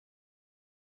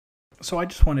So I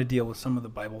just want to deal with some of the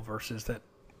Bible verses that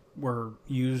were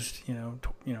used,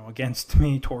 against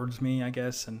me, towards me, I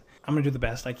guess. And I'm going to do the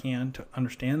best I can to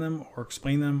understand them or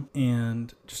explain them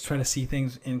and just try to see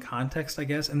things in context, I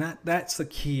guess. And that's the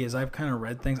key is I've kind of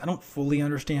read things. I don't fully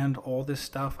understand all this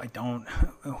stuff. I don't.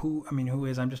 Who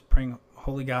is? I'm just praying,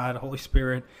 Holy God, Holy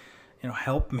Spirit,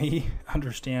 help me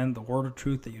understand the word of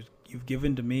truth that you've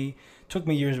given to me. It took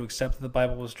me years to accept that the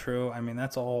Bible was true. I mean,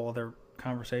 that's a whole other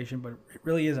conversation, but it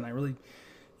really isn't.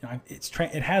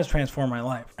 It has transformed my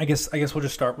life. I guess we'll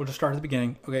just start. We'll just start at the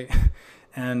beginning, okay?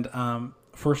 And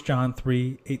 1 John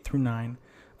 3:8-9,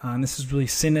 and this is really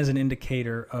sin as an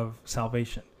indicator of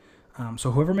salvation. So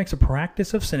whoever makes a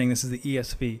practice of sinning, this is the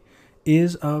ESV,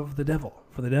 is of the devil.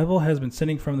 For the devil has been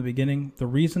sinning from the beginning. The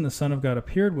reason the Son of God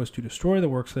appeared was to destroy the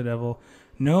works of the devil.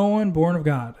 No one born of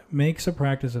God makes a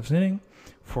practice of sinning,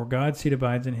 for God's seed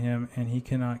abides in him, and he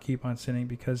cannot keep on sinning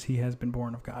because he has been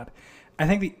born of God. I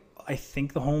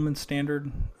think the Holman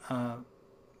Standard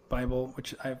Bible,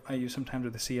 which I use sometimes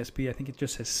with the CSB, I think it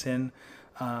just says sin,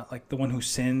 like the one who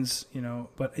sins,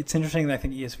 But it's interesting that I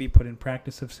think ESV put in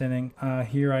practice of sinning.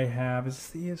 Here I have,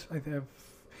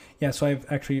 so I have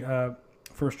actually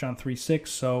 1 John 3:6.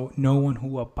 So no one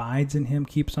who abides in him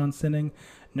keeps on sinning.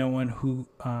 No one who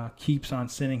keeps on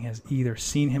sinning has either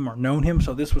seen him or known him.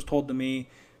 So this was told to me,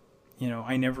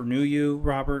 I never knew you,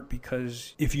 Robert,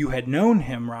 because if you had known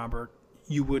him, Robert,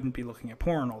 you wouldn't be looking at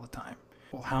porn all the time.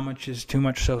 Well, how much is too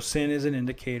much? So sin is an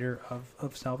indicator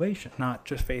of salvation, not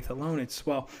just faith alone. It's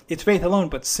faith alone,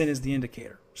 but sin is the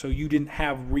indicator. So you didn't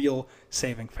have real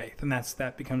saving faith, and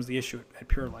that becomes the issue at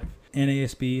Pure Life.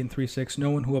 NASB in 3:6, no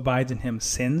one who abides in him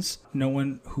sins. No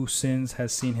one who sins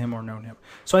has seen him or known him.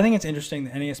 So I think it's interesting. The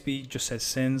NASB just says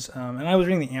sins, and I was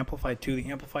reading the Amplified too. The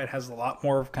Amplified has a lot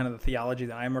more of kind of the theology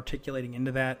that I'm articulating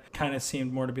into that. Kind of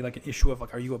seemed more to be like an issue of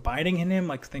like, are you abiding in him?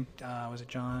 Like was it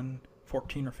John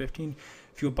 14 or 15?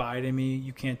 If you abide in me,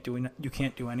 you can't do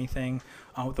anything.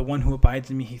 The one who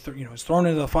abides in me, he is thrown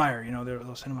into the fire.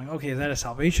 They'll say, I'm like, okay, is that a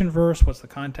salvation verse? What's the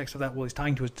context of that? Well, he's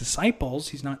talking to his disciples.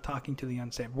 He's not talking to the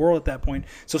unsaved world at that point.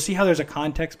 So see how there's a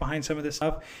context behind some of this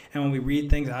stuff. And when we read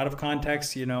things out of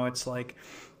context, it's like,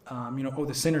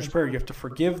 the sinner's prayer, you have to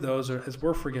forgive those as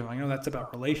we're forgiven. I know that's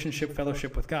about relationship,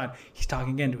 fellowship with God. He's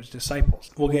talking again to his disciples.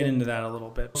 We'll get into that a little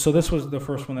bit. So this was the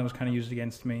first one that was kind of used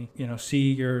against me.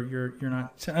 See, you're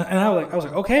not. And I was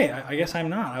like, okay, I guess I'm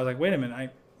not. I was like, wait a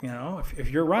minute, if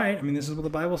you're right, this is what the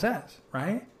Bible says,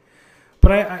 right?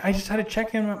 But I just had to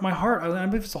check in my heart. I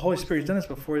believe it's the Holy Spirit. He's done this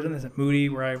before. He's done this at Moody,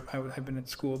 where I've been at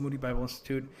school, Moody Bible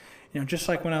Institute. Just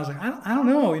like when I was like, I don't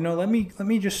know. Let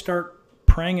me just start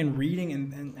praying and reading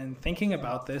and thinking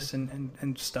about this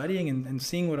and studying and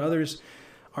seeing what others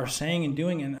are saying and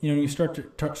doing, and you start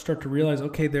to realize,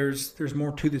 okay, there's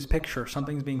more to this picture.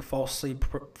 Something's being falsely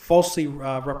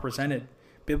represented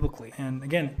biblically. And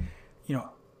again,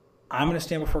 I'm going to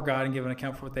stand before God and give an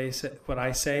account for what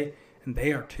I say, and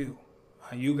they are too.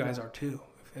 You guys are too.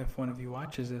 If one of you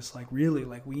watches this,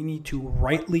 we need to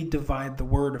rightly divide the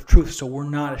word of truth, so we're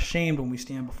not ashamed when we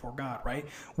stand before God, right?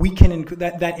 We can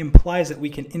that implies that we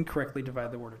can incorrectly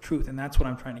divide the word of truth, and that's what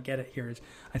I'm trying to get at here. Is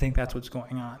I think that's what's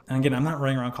going on. And again, I'm not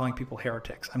running around calling people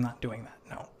heretics. I'm not doing that.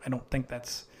 No, I don't think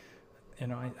that's.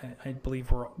 I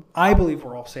believe we're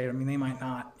all saved. They might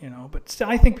not, but still,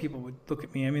 I think people would look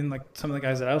at me. Like some of the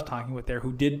guys that I was talking with there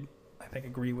who did, I think,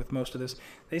 agree with most of this.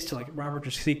 They still like, Robert,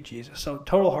 just seek Jesus. So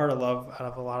total heart of love out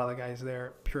of a lot of the guys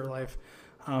there, Pure Life.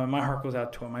 My heart goes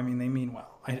out to them. They mean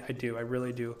well. I do. I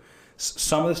really do.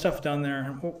 Some of the stuff done there,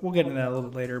 and we'll get into that a little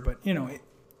bit later, but,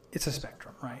 it's a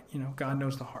spectrum, right? God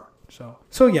knows the heart.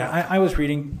 So yeah, I was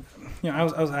reading, I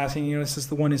was asking, this is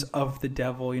the one is of the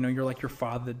devil, you're like your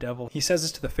father, the devil. He says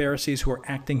this to the Pharisees who are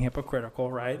acting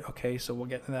hypocritical, right? Okay, so we'll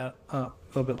get to that a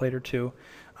little bit later too.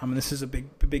 And this is a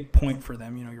big point for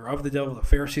them. You're of the devil. The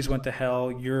Pharisees went to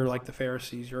hell. You're like the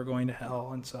Pharisees. You're going to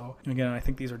hell. And so, again, I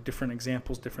think these are different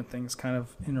examples, different things kind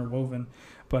of interwoven.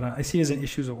 But I see it as an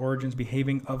issues of origins,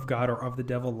 behaving of God or of the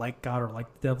devil, like God or like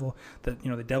the devil. That,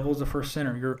 the devil is the first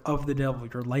sinner. You're of the devil.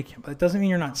 You're like him. But it doesn't mean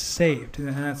you're not saved. And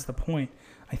that's the point.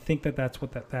 I think that's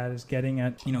what that is getting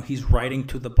at. He's writing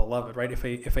to the beloved, right?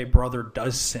 If a brother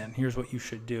does sin, here's what you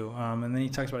should do. And then he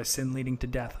talks about a sin leading to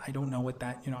death. I don't know what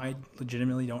that, I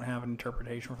legitimately don't have an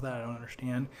interpretation for that. I don't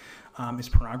understand. Is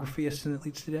pornography a sin that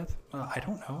leads to death? I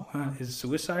don't know. Is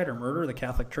suicide or murder? The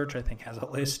Catholic Church, I think, has a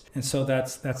list. And so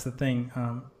that's the thing.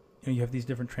 You have these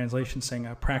different translations saying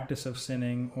a practice of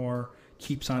sinning or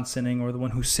keeps on sinning, or the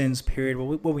one who sins, period.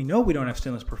 Well, we know we don't have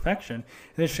sinless perfection.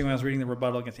 It's interesting, when I was reading the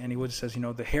rebuttal against Andy Wood, it says,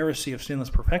 the heresy of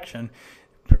sinless perfection,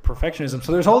 perfectionism.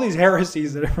 So there's all these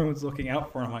heresies that everyone's looking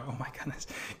out for. I'm like, oh my goodness,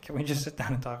 can we just sit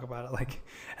down and talk about it? Like,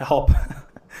 help.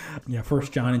 Yeah, 1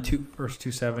 John and verse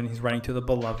 2:7, he's writing to the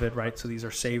beloved, right? So these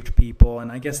are saved people.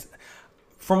 And I guess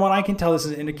from what I can tell, this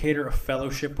is an indicator of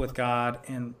fellowship with God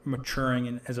and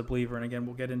maturing as a believer. And again,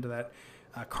 we'll get into that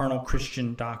carnal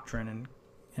Christian doctrine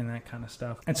and that kind of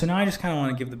stuff. And so now I just kind of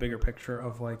want to give the bigger picture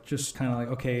of like, just kind of like,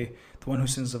 okay, the one who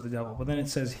sins of the devil. But then it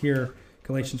says here,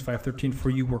 Galatians 5:13, for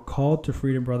you were called to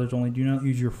freedom, brothers, only do not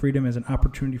use your freedom as an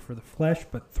opportunity for the flesh,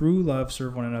 but through love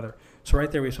serve one another. So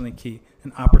right there we have something key,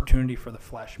 an opportunity for the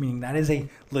flesh, meaning that is a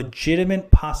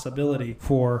legitimate possibility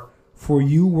for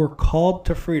you were called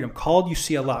to freedom. Called, you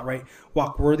see a lot, right?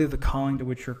 Walk worthy of the calling to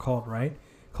which you're called, right?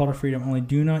 Called to freedom, only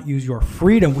do not use your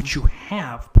freedom, which you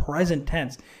have, present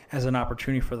tense, as an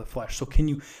opportunity for the flesh. So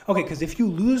because if you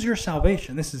lose your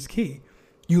salvation, this is key,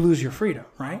 you lose your freedom,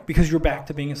 right? Because you're back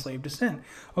to being a slave to sin.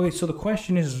 Okay, so the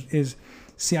question is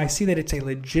I see that it's a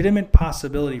legitimate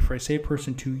possibility for a saved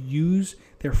person to use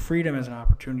their freedom as an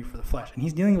opportunity for the flesh. And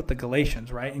he's dealing with the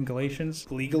Galatians, right? In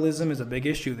Galatians, legalism is a big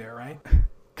issue there, right?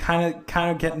 Kind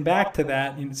of getting back to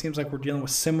that, it seems like we're dealing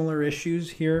with similar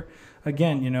issues here.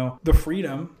 Again, the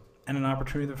freedom and an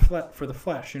opportunity for the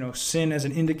flesh. Sin as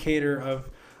an indicator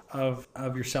of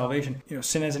your salvation.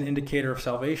 Sin as an indicator of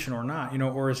salvation or not.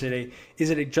 Or is it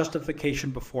a justification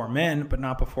before men but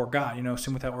not before God?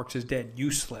 Sin without works is dead,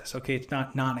 useless. Okay, it's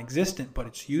not non-existent, but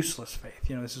it's useless faith.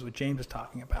 This is what James is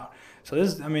talking about. So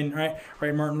this is, right.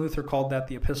 Martin Luther called that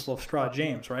the Epistle of Straw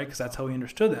James, right? Because that's how he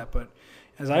understood that. But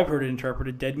as I've heard it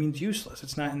interpreted, dead means useless.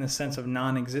 It's not in the sense of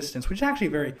non-existence, which is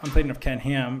actually I'm thinking of Ken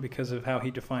Ham because of how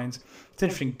he defines. It's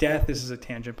interesting. Death, this is a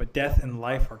tangent, but death and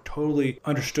life are totally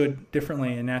understood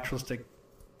differently in naturalistic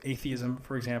atheism,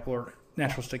 for example, or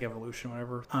naturalistic evolution,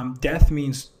 whatever. Death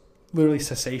means literally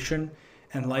cessation,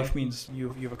 and life means you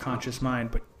have a conscious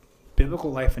mind. But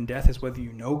biblical life and death is whether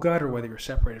you know God or whether you're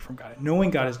separated from God.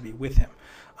 Knowing God is to be with Him.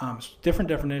 Different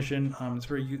definition. It's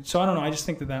very so I don't know. I just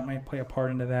think that might play a part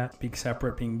into that. Being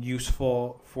separate, being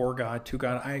useful for God, to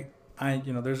God.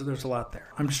 There's a lot there.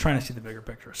 I'm just trying to see the bigger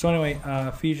picture. So anyway,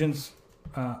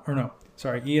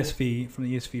 ESV, from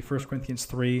the ESV, 1 Corinthians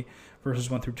 3, verses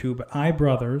 1 through 2. But I,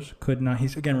 brothers, could not.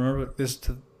 He's again, remember this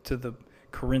to the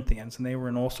Corinthians, and they were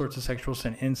in all sorts of sexual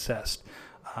sin, incest,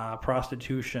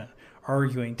 prostitution,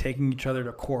 arguing, taking each other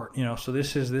to court. So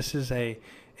this is a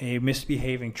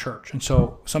misbehaving church. And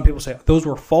so some people say those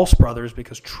were false brothers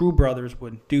because true brothers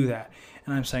wouldn't do that.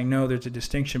 And I'm saying, no, there's a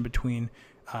distinction between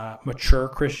mature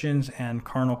Christians and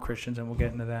carnal Christians, and we'll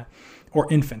get into that.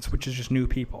 Or infants, which is just new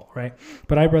people, right?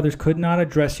 But I, brothers, could not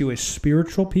address you as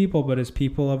spiritual people, but as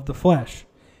people of the flesh,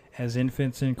 as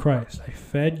infants in Christ. I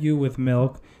fed you with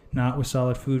milk, not with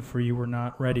solid food, for you were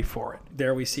not ready for it.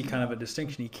 There we see kind of a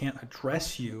distinction. He can't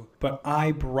address you, but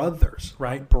I, brothers,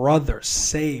 right? Brothers,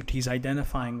 saved. He's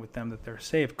identifying with them that they're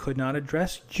saved. Could not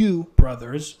address you,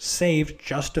 brothers, saved,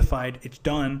 justified, it's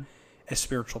done, as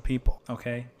spiritual people,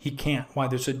 okay? He can't. Why?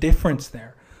 There's a difference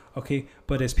there, okay?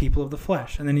 But as people of the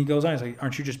flesh. And then he goes on, he's like,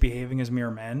 aren't you just behaving as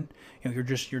mere men? You're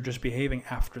just behaving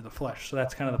after the flesh. So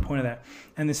that's kind of the point of that.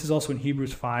 And this is also in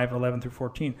Hebrews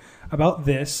 5:11-14. About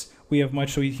this, we have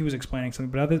much, so he was explaining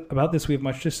something, but about this we have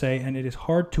much to say, and it is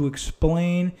hard to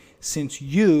explain since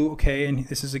you, okay, and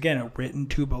this is again written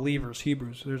to believers,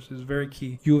 Hebrews, this is very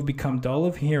key, you have become dull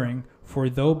of hearing, for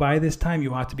though by this time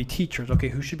you ought to be teachers. Okay,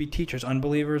 who should be teachers?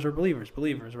 Unbelievers or believers?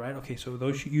 Believers, right? Okay, so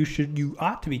those you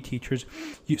ought to be teachers.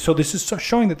 So this is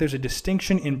showing that there's a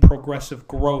distinction in progressive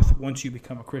growth once you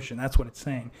become a Christian. That's what it's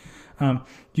saying.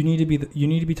 You need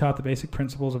to be taught the basic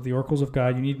principles of the oracles of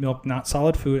God. You need milk, not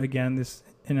solid food. Again, this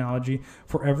analogy,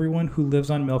 for everyone who lives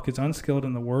on milk is unskilled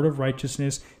in the word of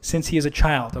righteousness since he is a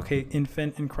child, okay,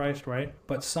 infant in Christ, right?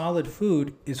 But solid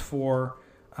food is for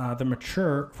the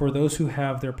mature, for those who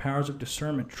have their powers of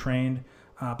discernment trained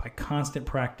by constant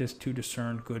practice to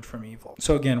discern good from evil.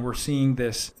 So again, we're seeing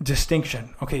this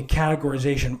distinction, okay,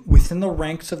 categorization within the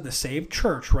ranks of the saved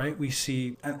church, right? We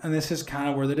see, and this is kind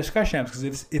of where the discussion happens,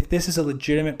 because if this is a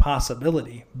legitimate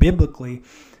possibility biblically,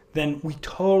 then we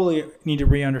totally need to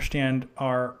re-understand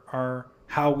our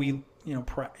how we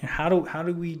how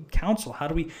do we counsel, how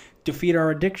do we defeat our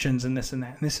addictions and this and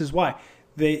that. And this is why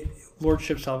the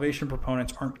Lordship salvation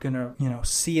proponents aren't going to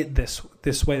see it this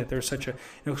way, that there's such a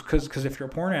because if you're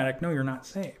a porn addict, no, you're not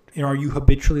saved. Are you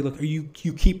habitually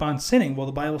you keep on sinning? Well,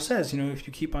 the Bible says if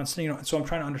you keep on sinning. So I'm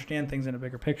trying to understand things in a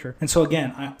bigger picture. And so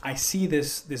again, I see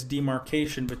this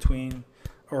demarcation between,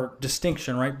 or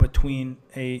distinction, right, between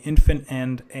a infant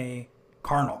and a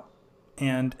carnal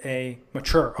and a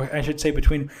mature. I should say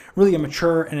between really a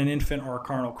mature and an infant or a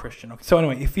carnal Christian. Okay. So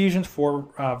anyway, Ephesians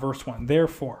 4, verse 1.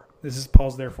 Therefore, This is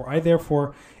Paul's therefore. I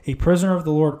therefore, a prisoner of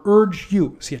the Lord, urge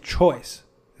you. See, a choice.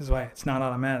 This is why it's not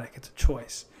automatic. It's a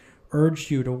choice.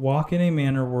 Urge you to walk in a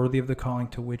manner worthy of the calling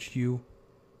to which you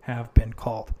have been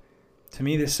called. To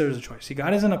me, this serves a choice. See,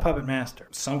 God isn't a puppet master.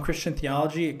 Some Christian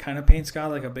theology, it kind of paints God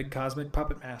like a big cosmic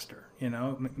puppet master,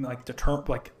 like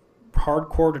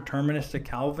hardcore deterministic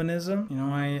Calvinism.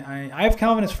 I have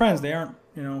Calvinist friends. They aren't,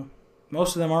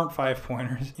 most of them aren't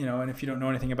 5-pointers, and if you don't know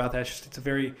anything about that, it's a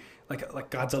very, like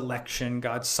God's election,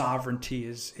 God's sovereignty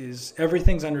is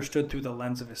everything's understood through the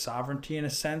lens of his sovereignty in a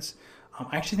sense.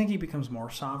 I actually think he becomes more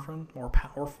sovereign, more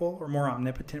powerful, or more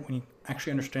omnipotent when you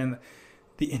actually understand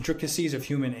the intricacies of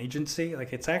human agency.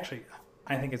 Like it's actually,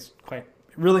 I think it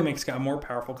really makes God more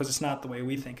powerful because it's not the way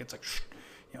we think. It's like,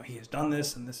 he has done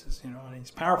this and this is, and he's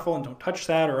powerful and don't touch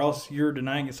that or else you're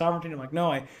denying his sovereignty. And I'm like,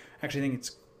 no, I actually think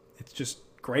it's just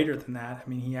greater than that. I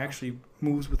mean, he actually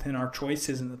moves within our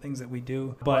choices and the things that we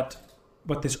do. But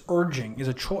this urging is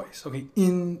a choice, okay,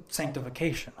 in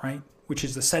sanctification, right? Which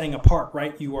is the setting apart,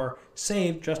 right? You are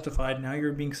saved, justified, now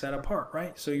you're being set apart,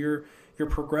 right? So you're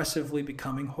progressively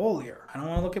becoming holier. I don't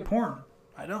want to look at porn.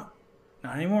 I don't.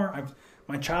 Not anymore.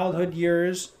 My childhood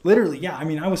years, literally,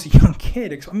 I was a young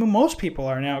kid. Most people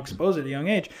are now exposed at a young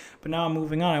age, but now I'm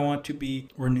moving on. I want to be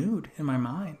renewed in my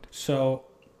mind. So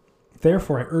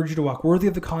therefore, I urge you to walk worthy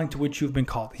of the calling to which you've been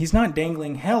called. He's not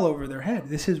dangling hell over their head.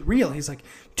 This is real. He's like,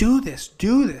 do this.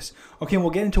 Okay, we'll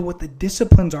get into what the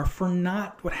disciplines are for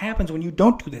what happens when you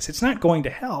don't do this. It's not going to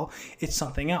hell. It's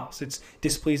something else. It's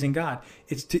displeasing God.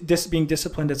 It's being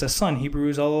disciplined as a son.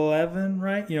 Hebrews 11,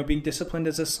 right? Being disciplined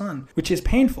as a son, which is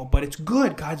painful, but it's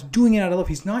good. God's doing it out of love.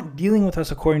 He's not dealing with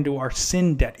us according to our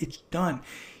sin debt. It's done.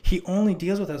 He only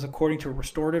deals with us according to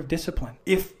restorative discipline.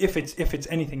 If it's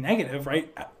anything negative,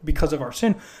 right? Because of our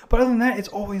sin. But other than that, it's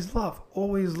always love.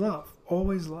 Always love.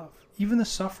 Always love. Even the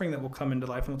suffering that will come into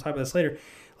life, and we'll talk about this later.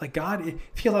 Like God, if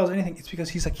he allows anything, it's because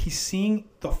he's seeing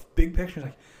the big picture. He's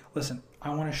like, listen, I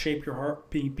want to shape your heart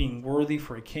being worthy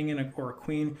for a king or a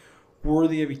queen,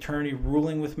 worthy of eternity,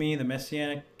 ruling with me, the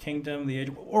messianic kingdom, the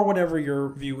age, or whatever your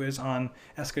view is on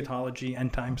eschatology,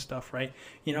 end time stuff, right?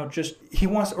 He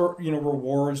wants,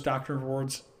 rewards, doctrine of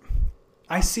rewards.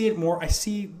 I see it more. I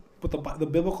see with the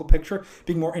biblical picture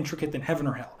being more intricate than heaven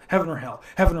or hell, heaven or hell,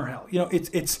 heaven or hell.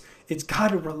 It's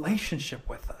got a relationship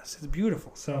with us. It's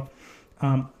beautiful. So,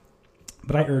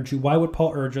 but I urge you, why would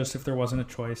Paul urge us if there wasn't a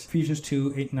choice? Ephesians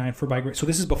 2:8-9, for by grace. So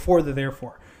this is before the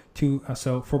therefore.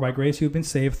 For by grace you have been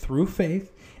saved through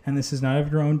faith, and this is not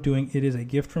of your own doing. It is a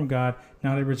gift from God,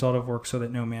 not a result of work, so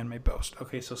that no man may boast.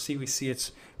 Okay, so we see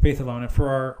it's faith alone. And for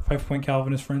our 5-point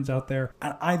Calvinist friends out there,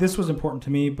 this was important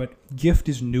to me, but gift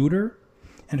is neuter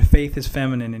and faith is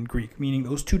feminine in Greek, meaning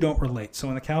those two don't relate. So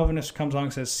when the Calvinist comes along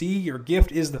and says, see, your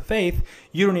gift is the faith,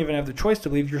 you don't even have the choice to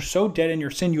believe. You're so dead in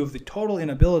your sin, you have the total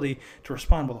inability to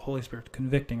respond. Well, the Holy Spirit's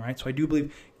convicting, right? So I do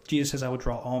believe Jesus says, I will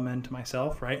draw all men to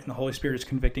myself, right? And the Holy Spirit is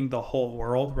convicting the whole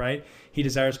world, right? He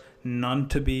desires none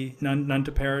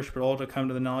to perish, but all to come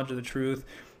to the knowledge of the truth,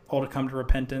 all to come to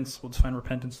repentance. We'll define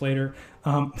repentance later.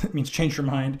 It means change your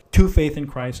mind to faith in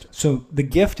Christ. So the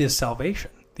gift is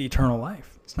salvation, the eternal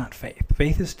life. It's not faith.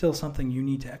 Faith is still something you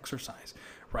need to exercise,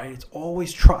 right? It's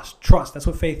always trust. Trust. That's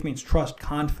what faith means. Trust,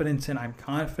 confidence in. I'm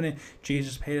confident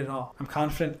Jesus paid it all. I'm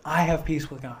confident I have peace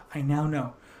with God. I now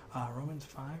know. Romans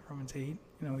 5, Romans 8,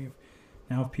 we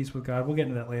now have peace with God. We'll get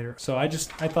into that later. So I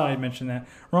thought I'd mention that.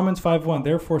 Romans 5:1,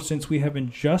 therefore, since we have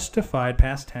been justified,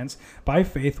 past tense, by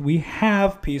faith, we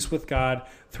have peace with God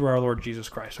through our Lord Jesus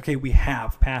Christ. Okay, we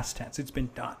have, past tense. It's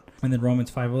been done. And then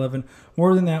Romans 5:11,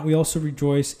 more than that, we also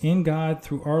rejoice in God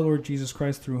through our Lord Jesus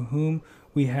Christ, through whom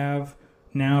we have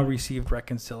now received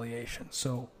reconciliation.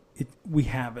 So we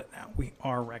have it now. We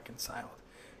are reconciled.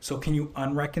 So can you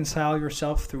unreconcile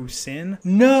yourself through sin?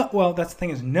 No. Well, that's the thing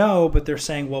is no, but they're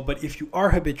saying, well, but if you are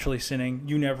habitually sinning,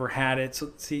 you never had it.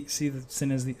 So see the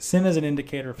sin as an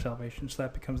indicator of salvation. So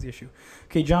that becomes the issue.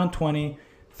 Okay, John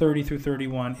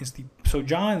 20:30-31 is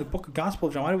John, the book of Gospel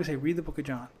of John. Why do we say read the book of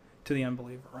John to the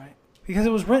unbeliever, right? Because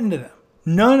it was written to them.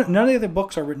 None of the other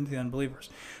books are written to the unbelievers.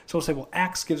 So we'll say, well,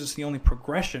 Acts gives us the only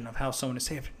progression of how someone is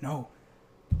saved. No.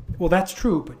 Well, that's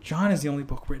true, but John is the only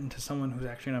book written to someone who's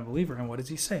actually an unbeliever. And what does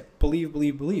he say? Believe,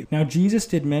 believe, believe. Now, Jesus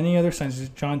did many other signs. This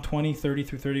is John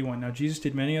 20:30-31. Now, Jesus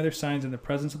did many other signs in the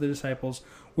presence of the disciples,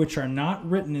 which are not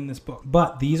written in this book.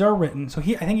 But these are written. So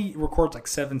I think he records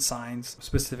 7 signs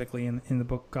specifically in the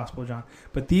book Gospel of John.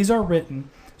 But these are written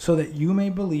so that you may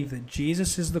believe that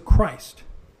Jesus is the Christ.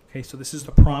 Okay, so this is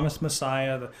the promised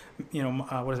Messiah.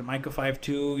 What is it? Micah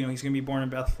 5:2. He's going to be born in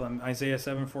Bethlehem. Isaiah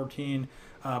 7:14.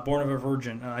 Born of a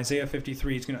virgin. Isaiah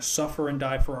 53. He's going to suffer and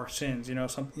die for our sins.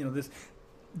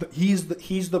 he's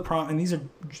the and this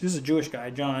is a Jewish guy,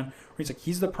 John, where he's like,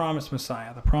 he's the promised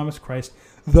Messiah, the promised Christ,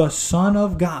 the Son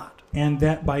of God, and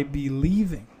that by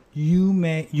believing you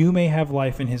may have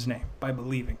life in his name, by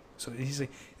believing. So he's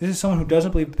like, this is someone who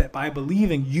doesn't believe, that by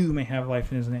believing you may have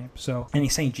life in his name. So, and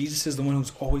he's saying Jesus is the one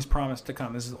who's always promised to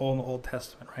come. This is all in the Old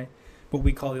Testament, right? What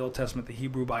we call the Old Testament, the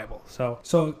Hebrew Bible. So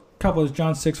a couple is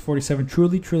John 6:47.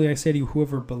 Truly, truly, I say to you,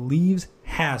 whoever believes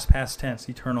has, past tense,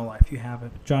 eternal life. You have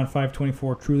it. John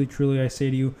 5:24. Truly, truly, I say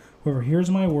to you, whoever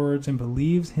hears my words and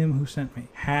believes him who sent me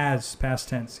has, past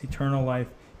tense, eternal life.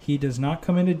 He does not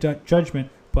come into judgment,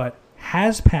 but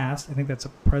has passed. I think that's a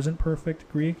present perfect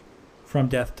Greek, from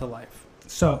death to life.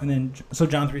 So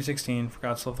John 3:16. For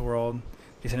God so loved the world,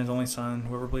 he sent his only Son.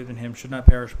 Whoever believed in him should not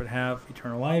perish, but have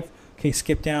eternal life. Okay,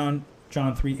 skip down.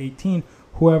 John 3:18,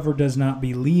 whoever does not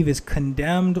believe is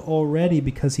condemned already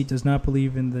because he does not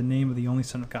believe in the name of the only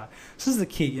Son of God. This is the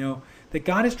key, that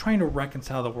God is trying to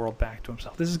reconcile the world back to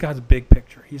himself. This is God's big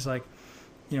picture. He's like,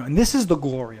 and this is the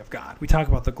glory of God. We talk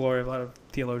about the glory of, a lot of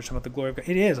theologians talk about the glory of God.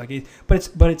 It is,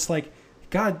 but it's like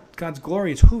God's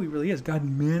glory is who he really is. God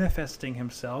manifesting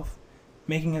himself,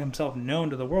 making himself known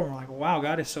to the world. And we're like, wow,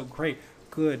 God is so great,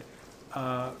 good,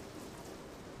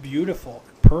 beautiful,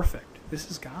 perfect.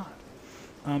 This is God.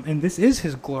 And this is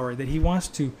his glory, that he wants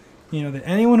to, that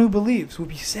anyone who believes would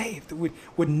be saved, that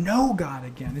would know God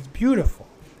again. It's beautiful.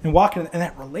 And walking, and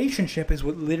that relationship is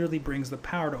what literally brings the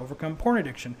power to overcome porn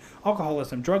addiction,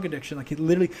 alcoholism, drug addiction.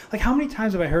 How many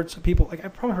times have I heard some people,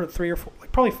 I've probably heard 3 or 4,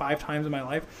 probably 5 times in my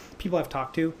life, people I've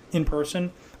talked to in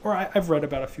person, or I've read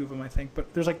about a few of them, I think,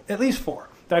 but there's at least 4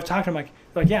 that I've talked to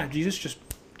them, yeah, Jesus just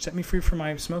set me free from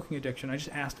my smoking addiction. I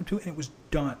just asked him to, and it was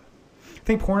done. I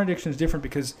think porn addiction is different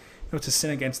because it's a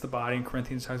sin against the body. And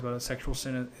Corinthians talks about a sexual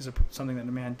sin is something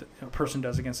that a person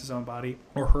does against his own body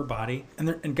or her body.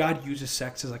 And God uses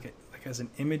sex as as an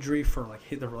imagery for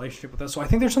the relationship with us. So I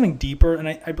think there's something deeper. And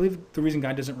I believe the reason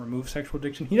God doesn't remove sexual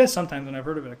addiction, he does sometimes, and I've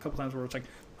heard of it a couple times where it's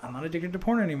I'm not addicted to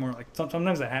porn anymore.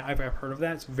 Sometimes I've heard of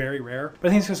that. It's very rare. But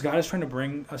I think it's because God is trying to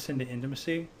bring us into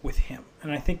intimacy with him.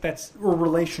 And I think that's a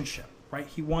relationship, right?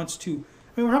 He wants to,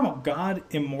 we're talking about God,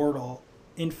 immortal,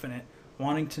 infinite,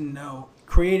 wanting to know,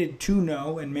 created to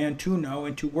know, and man to know,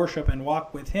 and to worship and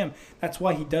walk with him. That's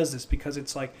why he does this, because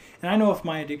it's and I know if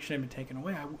my addiction had been taken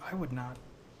away, I would not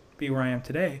be where I am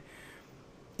today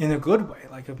in a good way,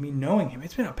 of me knowing him.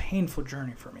 It's been a painful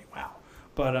journey for me, wow.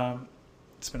 But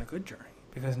it's been a good journey,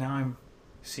 because now I'm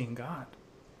seeing God,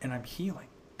 and I'm healing.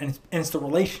 And it's the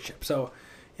relationship. So,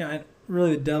 and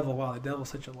really the devil's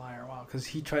such a liar, because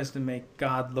he tries to make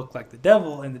God look like the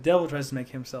devil, and the devil tries to make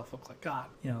himself look like God.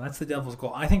 That's the devil's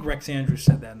goal. I think Rex Andrews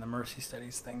said that in the Mercy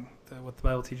Studies thing, what the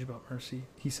Bible teaches about mercy.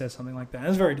 He says something like that.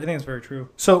 I think it's very true.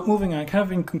 So moving on, kind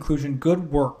of in conclusion,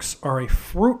 good works are a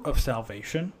fruit of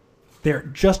salvation. They're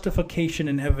justification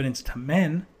and evidence to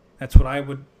men. That's how I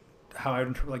would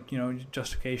interpret,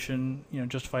 justification,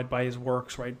 justified by his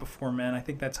works, right, before men. I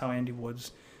think that's how Andy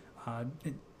Woods,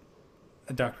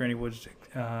 Dr. Andy Woods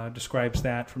describes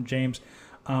that from James,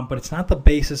 but it's not the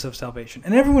basis of salvation.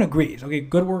 And everyone agrees, okay,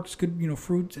 good works, good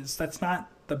fruits, that's not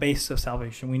the basis of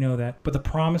salvation. We know that. But the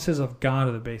promises of God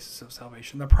are the basis of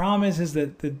salvation. The promise is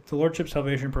that the Lordship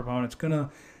Salvation proponent's going to,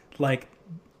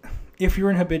 if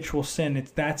you're in habitual sin,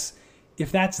 if that's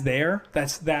there,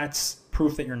 that's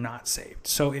proof that you're not saved.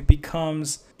 So it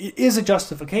is a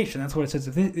justification. That's what it says.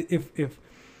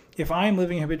 If I'm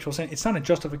living in habitual sin, it's not a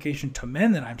justification to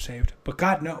men that I'm saved, but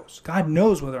God knows. God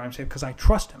knows whether I'm saved because I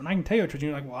trust him. And I can tell you,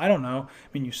 you're well, I don't know.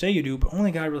 You say you do, but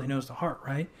only God really knows the heart,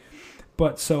 right?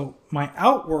 But so my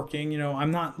outworking,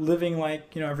 I'm not living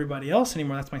like, everybody else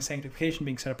anymore. That's my sanctification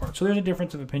being set apart. So there's a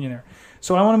difference of opinion there.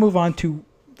 So I want to move on to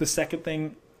the second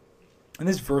thing. In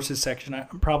this verses section,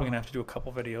 I'm probably going to have to do a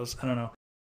couple videos. I don't know.